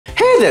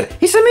there,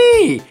 it's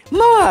me,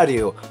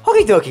 Mario.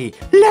 Okie dokie,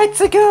 let's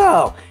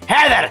go.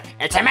 Hey there,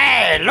 it's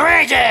me,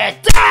 Luigi.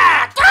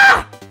 God,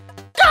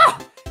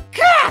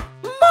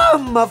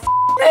 Mama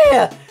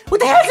f***ing. What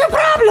the hell's the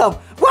problem?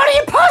 What do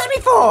you punch me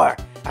for?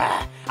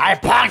 I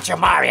punched you,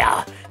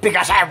 Mario,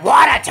 because I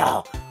wanted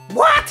to.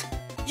 What?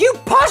 You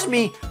punched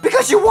me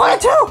because you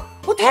wanted to?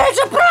 What the hell's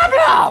the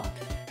problem?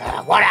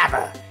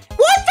 Whatever.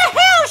 What the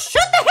hell?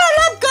 Shut the hell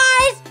up,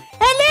 guys!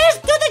 And let's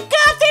do the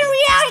goddamn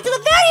reaction to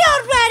the video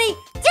already!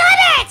 Damn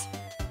it!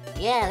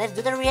 Yeah, let's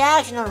do the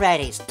reaction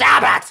already.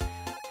 Stop it!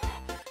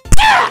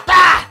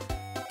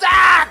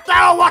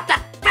 What the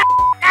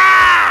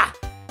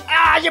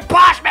you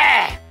punched me!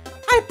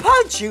 I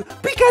punched you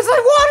because I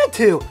wanted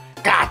to.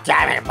 God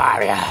damn it,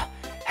 Mario.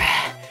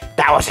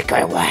 That was a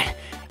good one.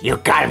 You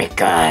got me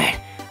good.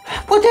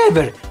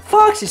 Whatever.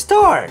 Foxy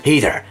star.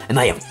 Heather, and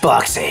I am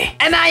Foxy.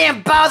 And I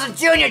am Bowser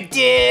Jr,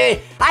 dude.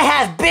 I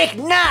have big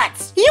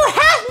nuts. You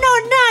have no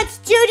nuts,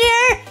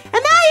 Junior.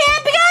 And I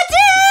am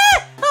Pikachu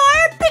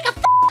or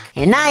Pikachu.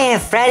 And I am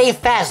Freddy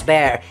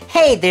Fazbear.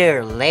 Hey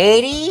there,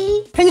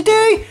 lady. And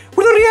today,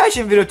 with a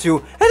reaction video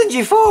to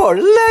SMG4.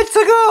 Let's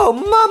go,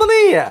 Mamma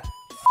Mia.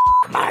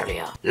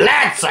 Mario.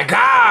 Let's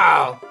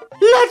go.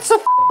 Let's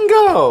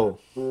go.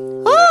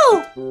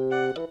 Oh,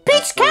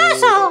 Peach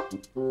Castle.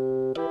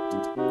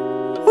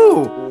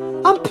 Ooh,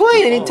 I'm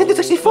playing a Nintendo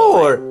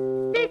 64.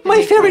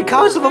 My favorite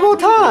console of all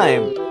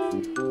time.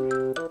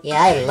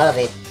 Yeah, I love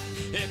it.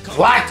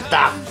 What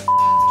the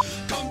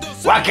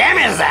What game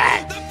is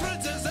that?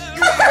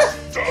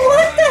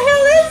 What the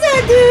hell is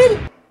that,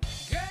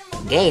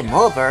 dude? Game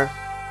over?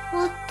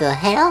 What the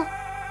hell?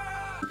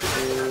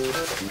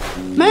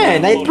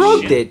 Man, I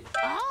broke it.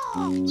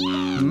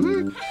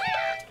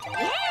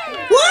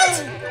 What?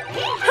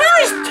 How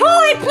is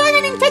Toy playing a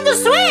Nintendo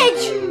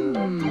Switch?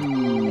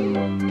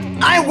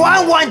 I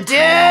want one,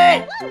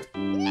 dude!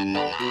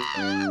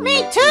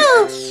 Me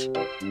too!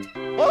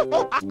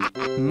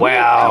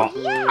 Well,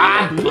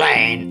 I'm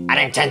playing a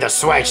Nintendo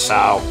Switch,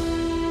 so...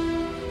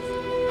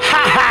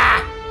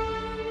 Haha!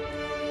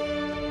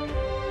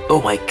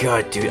 Oh my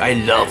god, dude, I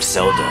love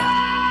Zelda.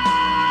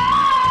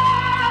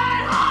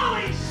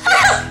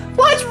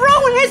 What's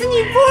wrong with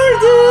SMG4,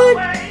 dude?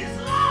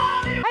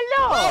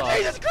 Hello!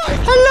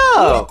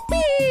 Hello!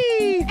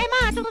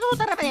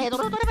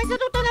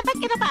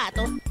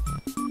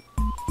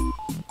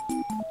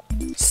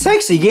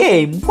 Sexy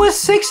game? What's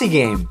sexy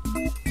game?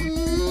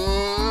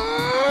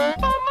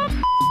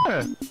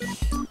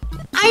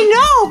 I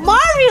know!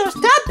 Mario,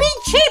 stop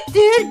being cheap,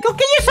 dude! Go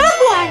get you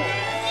someone!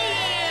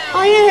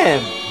 I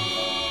am.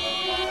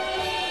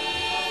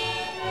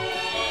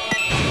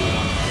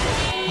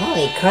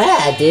 Holy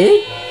crap,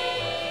 dude!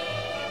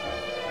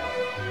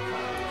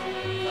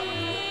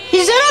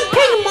 Is that a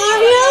pig,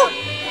 Mario?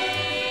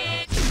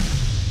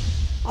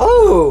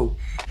 Oh!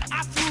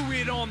 I threw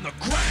it on the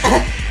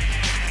ground!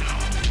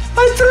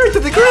 I threw it to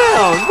the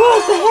ground!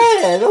 What the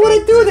hell? What would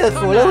I do that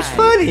for? That was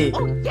funny!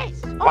 Oh, yes!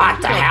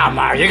 What the hell,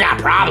 Mario? You got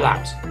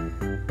problems!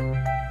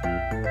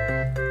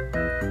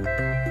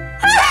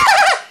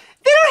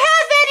 They don't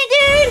have any,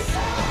 dude!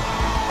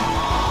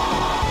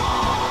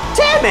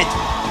 Damn it!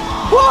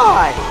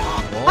 Why?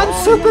 I'm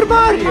Super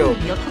Mario!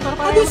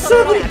 I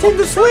deserve a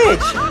Nintendo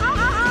Switch!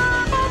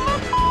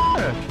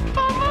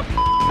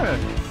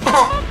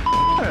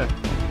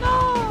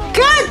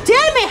 God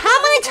damn it! How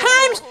many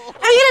times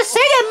are you gonna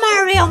say that,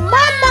 Mario?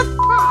 Mamma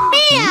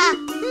mia!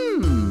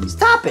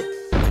 Stop it!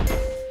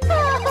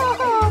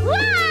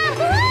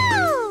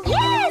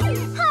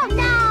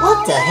 What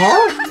the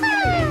hell?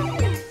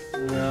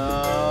 No.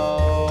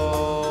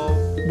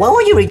 Why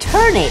would you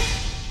return it?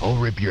 I'll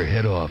rip your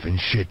head off and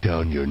shit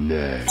down your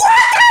neck.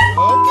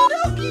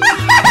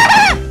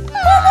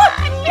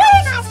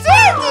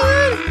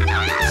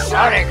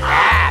 Sorry,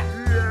 crap!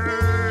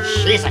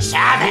 She's a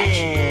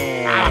savage!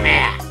 Mamma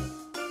mia!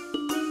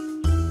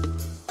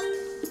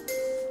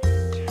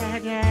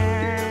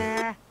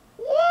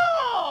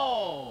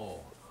 Whoa!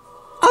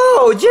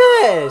 Oh,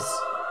 yes!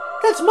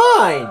 That's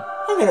mine!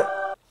 I'm gonna...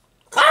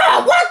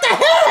 Ah, what the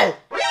hell?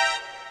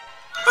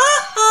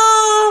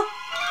 Uh-oh!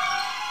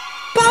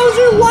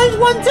 Bowser wants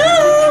one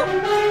too!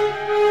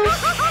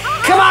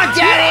 Come on,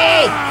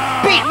 Daddy!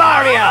 Beat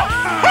Mario!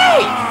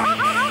 Hey!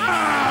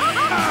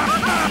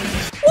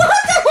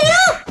 What the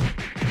hell?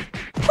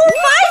 Who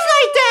fights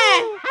like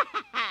that?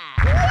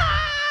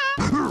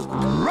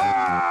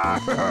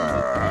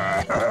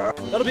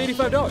 That'll be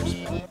 $85.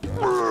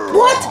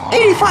 What?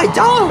 $85?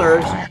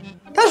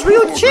 That's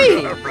real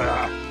cheap!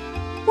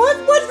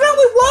 What's wrong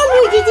with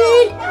Waluigi,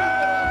 dude?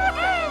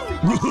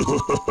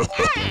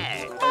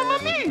 Hey! Mamma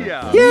mia!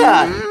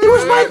 Yeah, it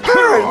was my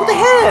bird! What the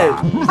hell?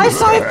 I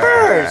saw it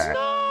first!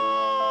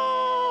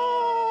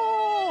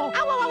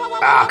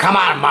 Oh, come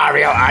on,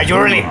 Mario. Are you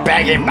really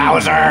begging,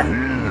 Bowser?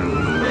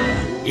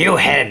 You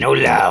hit it no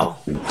low.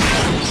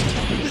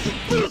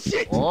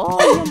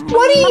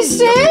 What did he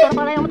say?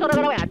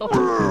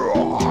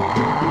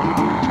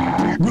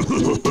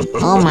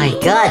 Oh my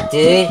god,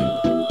 dude.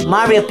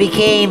 Mario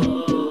became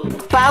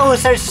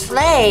Bowser's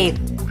slave.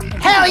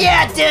 Hell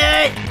yeah,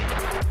 dude!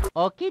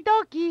 Okie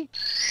dokie.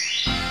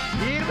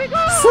 Here we go.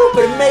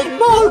 Super Mario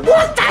Mode,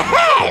 what the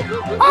hell?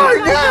 Oh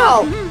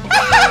no!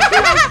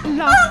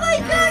 Oh my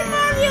god,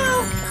 Mario!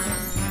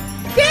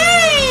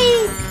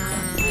 Yay!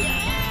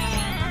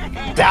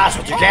 That's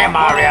what you get,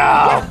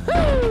 Mario!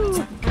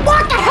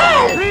 What the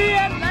hell? Free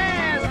at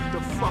last. The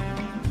fuck?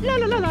 La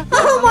la la la.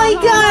 Oh my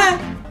god!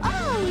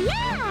 Oh,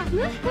 yeah!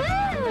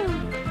 Woohoo!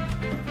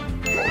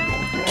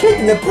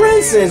 Kidnap the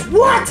princess,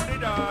 what?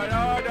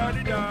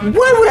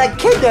 Why would I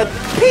kidnap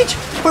Peach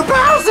for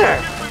Bowser?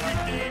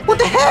 What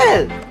the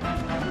hell?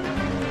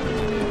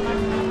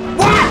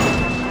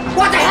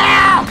 What the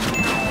hell?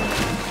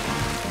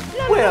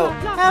 Well,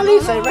 at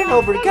least I ran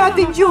over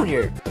Goddamn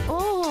Jr.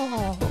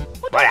 Oh!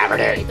 Whatever,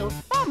 dude.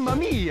 Mamma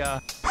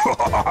mia.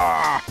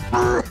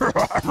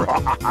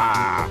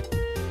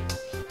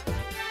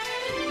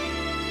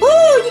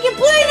 Ooh, you can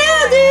play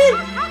now, dude!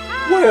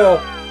 Well,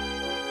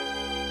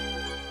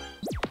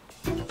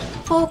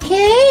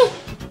 Okay.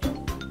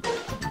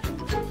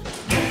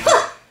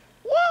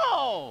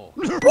 Whoa.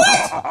 Only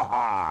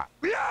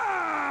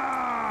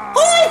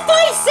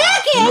 5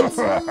 seconds!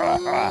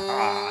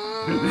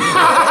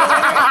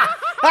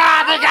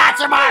 Ah, they got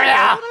you,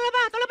 Mario!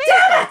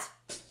 Damn it!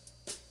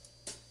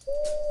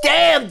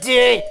 Damn,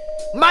 dude!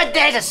 My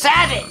day's a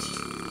savage!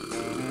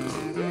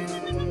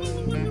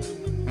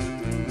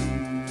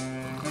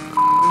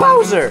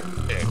 Bowser!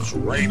 It's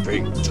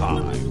raping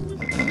time.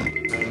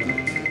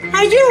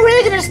 Are you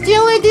really gonna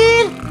steal it,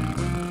 dude?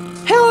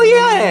 Hell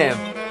yeah, I am!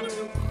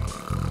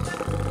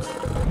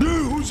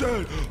 Who's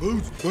that?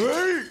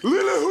 Hey,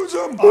 Lila, who's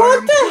that?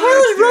 What the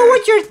hell is wrong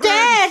with your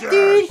dad,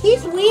 dude?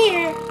 He's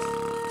weird.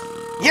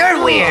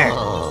 You're weird!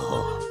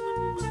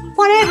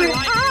 Whatever.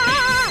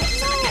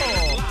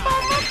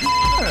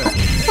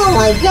 Oh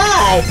my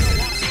god!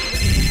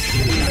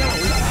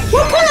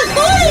 What kind of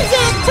phone is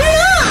that? Turn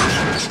it off!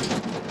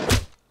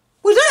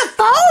 Was that a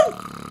phone?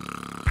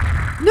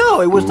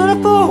 No, it was not a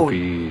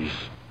phone!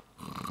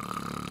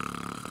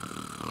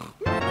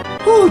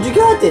 Oh, you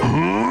got it!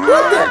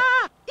 What the?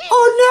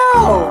 Oh no!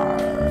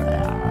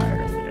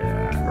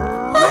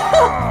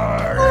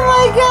 Oh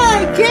my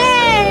god!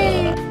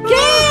 Gay!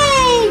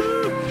 Gay!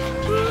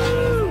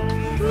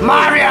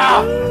 Mario!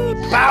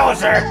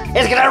 Bowser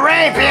is gonna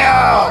rape you!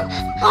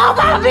 Oh,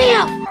 Mamma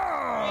Mia!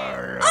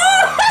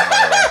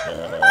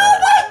 Oh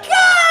my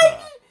god!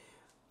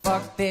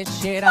 Fuck this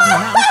shit, I'm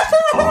out.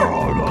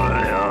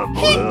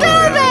 He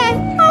did it!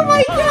 Oh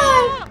my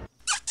god!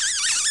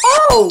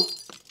 Oh!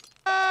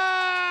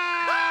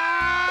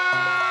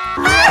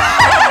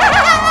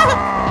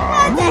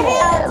 What the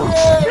hell,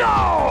 dude?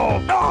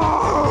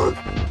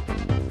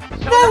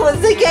 That was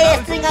the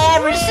gayest thing I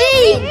ever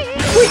seen!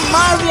 With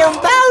Mario and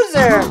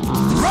Bowser!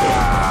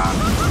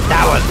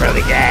 That was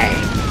really gay.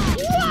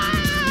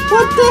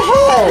 What the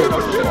hell?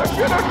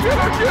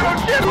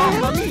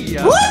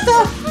 What the?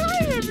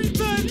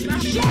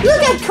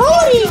 Look at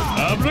Cody!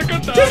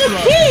 There's a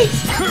peach!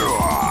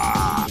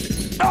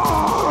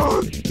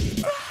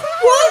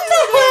 What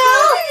the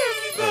hell?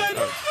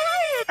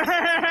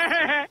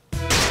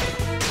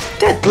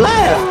 That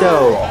laugh,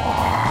 though!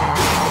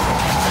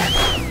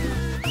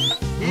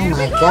 Oh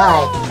my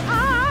god.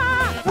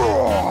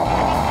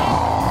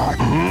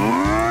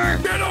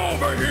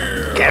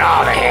 Get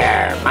over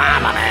here,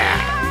 Mama Man!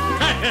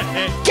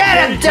 Get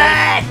him,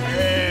 Dad!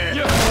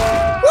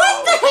 What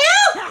the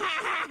hell?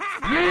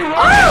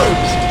 Oh!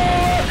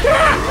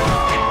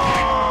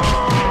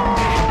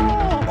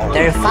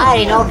 They're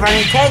fighting over a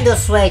Nintendo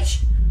Switch.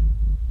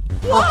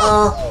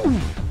 Uh-oh.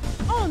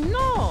 Oh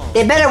no!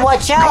 They better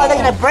watch out or they're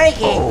gonna break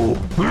it.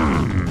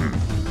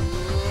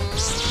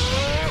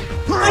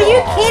 Are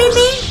you kidding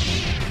me?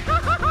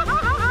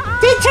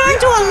 They turned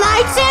to a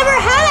lightsaber?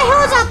 How the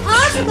hell is that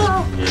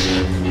possible?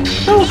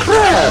 Oh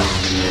crap!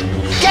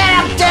 Get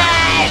him,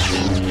 Dad!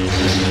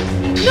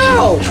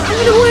 No! I'm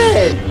gonna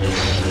win!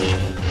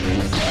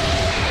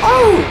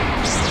 Oh!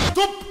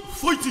 Stop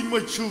fighting my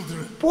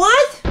children!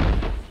 What?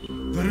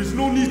 There is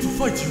no need to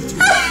fight you two.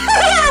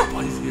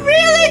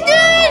 Really,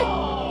 dude?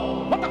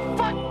 What the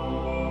fuck?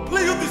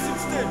 Play on this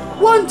instead!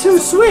 1-2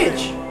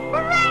 switch!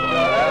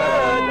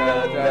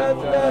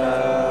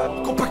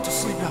 Go back to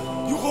sleep now.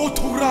 You go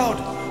too loud.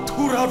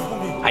 Too loud for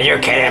me. Are you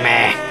kidding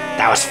me?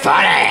 That was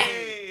funny!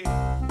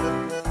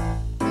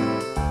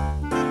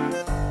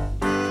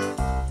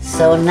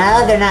 So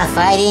now they're not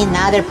fighting,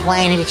 now they're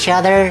playing each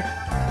other.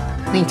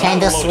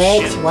 Nintendo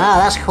Switch? Wow,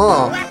 that's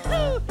cool.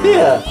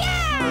 Yeah!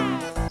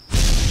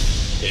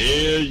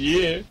 Hell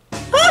yeah.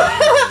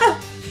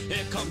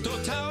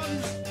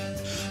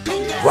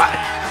 What?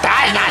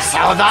 That's not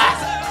Zelda!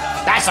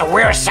 That's a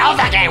weird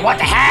Zelda game, what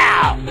the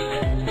hell?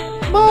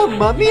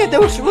 Mamma mia, that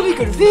was a really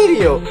good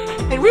video!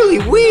 And really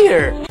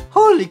weird!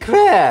 Holy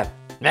crap!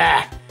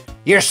 Nah,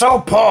 you're so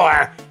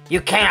poor, you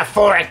can't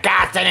afford a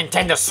goddamn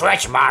Nintendo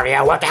Switch,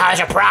 Mario. What the hell is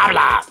your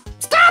problem?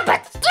 Stop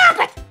it! Stop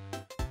it!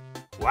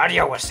 Why do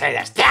you always say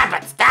that? Stop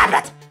it! Stop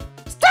it!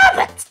 Stop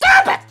it!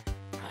 Stop it!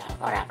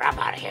 Whatever, I'm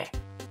out of here.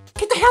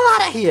 Get the hell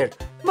out of here!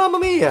 Mamma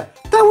mia,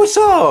 that was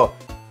all!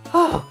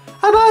 Oh,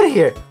 I'm out of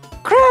here!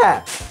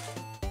 Crap!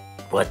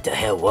 What the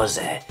hell was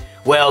that?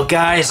 Well,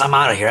 guys, I'm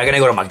out of here. I gotta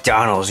go to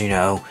McDonald's, you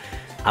know.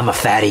 I'm a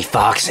fatty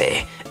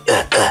foxy.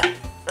 God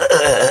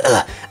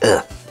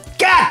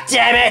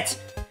damn it!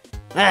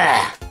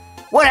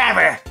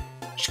 Whatever.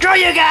 Screw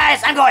you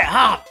guys, I'm going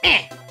home.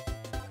 Hey,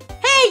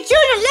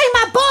 Junior, lick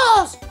my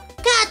balls!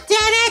 God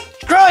damn it!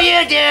 Screw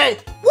you,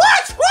 dude!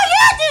 What? Screw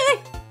you, dude!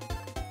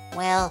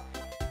 Well,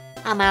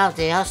 I'm out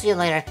there. I'll see you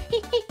later.